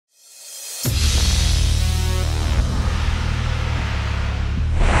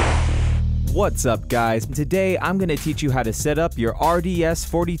What's up guys? Today I'm going to teach you how to set up your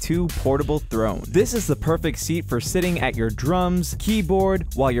RDS42 portable throne. This is the perfect seat for sitting at your drums, keyboard,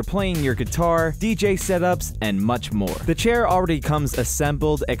 while you're playing your guitar, DJ setups, and much more. The chair already comes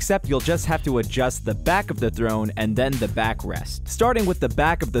assembled, except you'll just have to adjust the back of the throne and then the backrest. Starting with the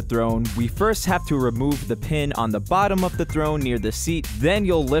back of the throne, we first have to remove the pin on the bottom of the throne near the seat, then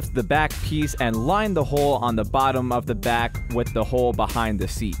you'll lift the back piece and line the hole on the bottom of the back with the hole behind the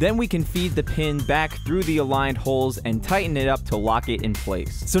seat. Then we can feed the pin back through the aligned holes and tighten it up to lock it in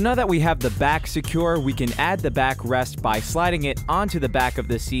place. So now that we have the back secure, we can add the backrest by sliding it onto the back of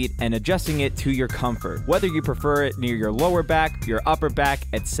the seat and adjusting it to your comfort, whether you prefer it near your lower back, your upper back,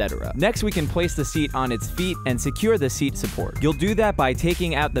 etc. Next, we can place the seat on its feet and secure the seat support. You'll do that by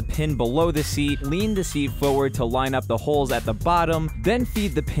taking out the pin below the seat, lean the seat forward to line up the holes at the bottom, then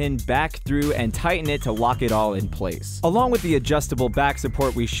feed the pin back through and tighten it to lock it all in place. Along with the adjustable back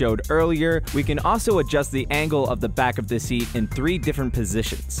support we showed earlier, we can also adjust the angle of the back of the seat in 3 different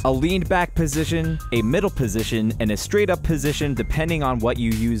positions: a leaned back position, a middle position, and a straight up position depending on what you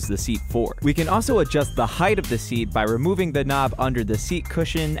use the seat for. We can also adjust the height of the seat by removing the knob under the seat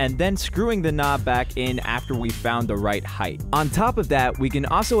cushion and then screwing the knob back in after we found the right height. On top of that, we can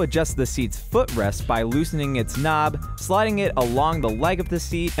also adjust the seat's footrest by loosening its knob, sliding it along the leg of the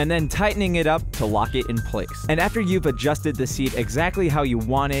seat, and then tightening it up to lock it in place. And after you've adjusted the seat exactly how you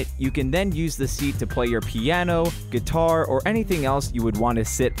want it, you can then use the seat to play your piano, guitar, or anything else you would want to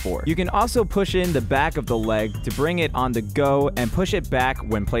sit for. You can also push in the back of the leg to bring it on the go and push it back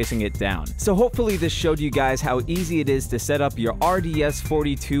when placing it down. So hopefully this showed you guys how easy it is to set up your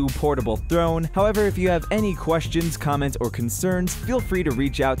RDS42 portable throne. However, if you have any questions, comments, or concerns, feel free to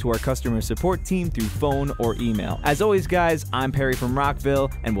reach out to our customer support team through phone or email. As always guys, I'm Perry from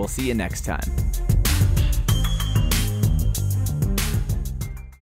Rockville, and we'll see you next time.